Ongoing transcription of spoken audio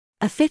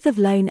A fifth of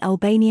lone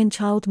Albanian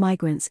child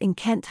migrants in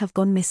Kent have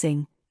gone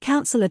missing.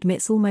 Council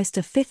admits almost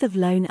a fifth of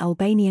lone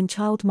Albanian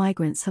child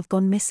migrants have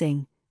gone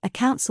missing, a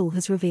council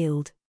has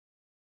revealed.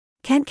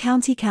 Kent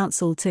County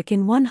Council took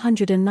in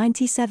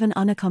 197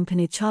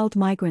 unaccompanied child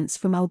migrants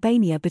from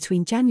Albania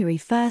between January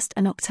 1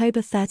 and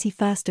October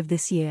 31 of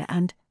this year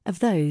and, of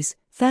those,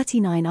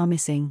 39 are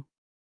missing.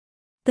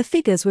 The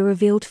figures were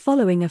revealed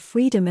following a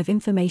Freedom of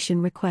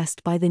Information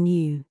request by the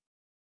new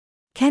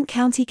Kent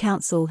County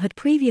Council had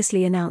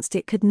previously announced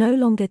it could no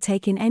longer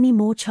take in any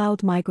more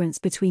child migrants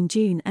between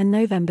June and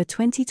November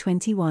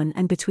 2021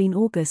 and between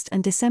August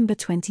and December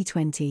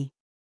 2020.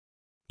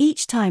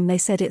 Each time they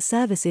said its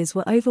services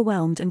were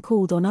overwhelmed and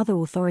called on other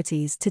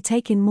authorities to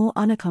take in more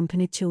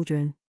unaccompanied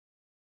children.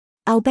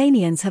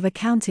 Albanians have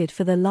accounted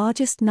for the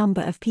largest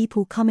number of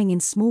people coming in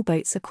small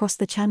boats across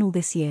the Channel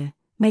this year,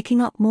 making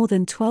up more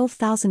than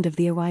 12,000 of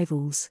the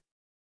arrivals.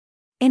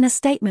 In a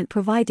statement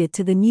provided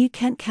to the new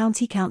Kent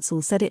County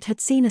Council said it had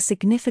seen a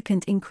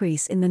significant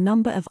increase in the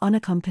number of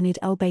unaccompanied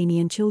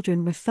Albanian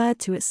children referred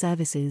to its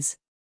services.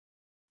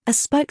 A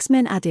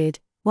spokesman added,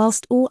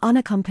 whilst all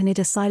unaccompanied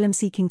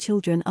asylum-seeking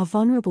children are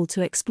vulnerable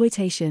to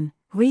exploitation,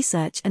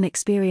 research and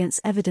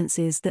experience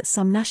evidences that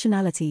some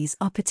nationalities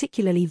are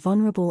particularly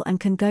vulnerable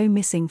and can go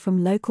missing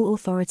from local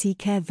authority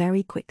care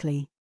very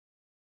quickly.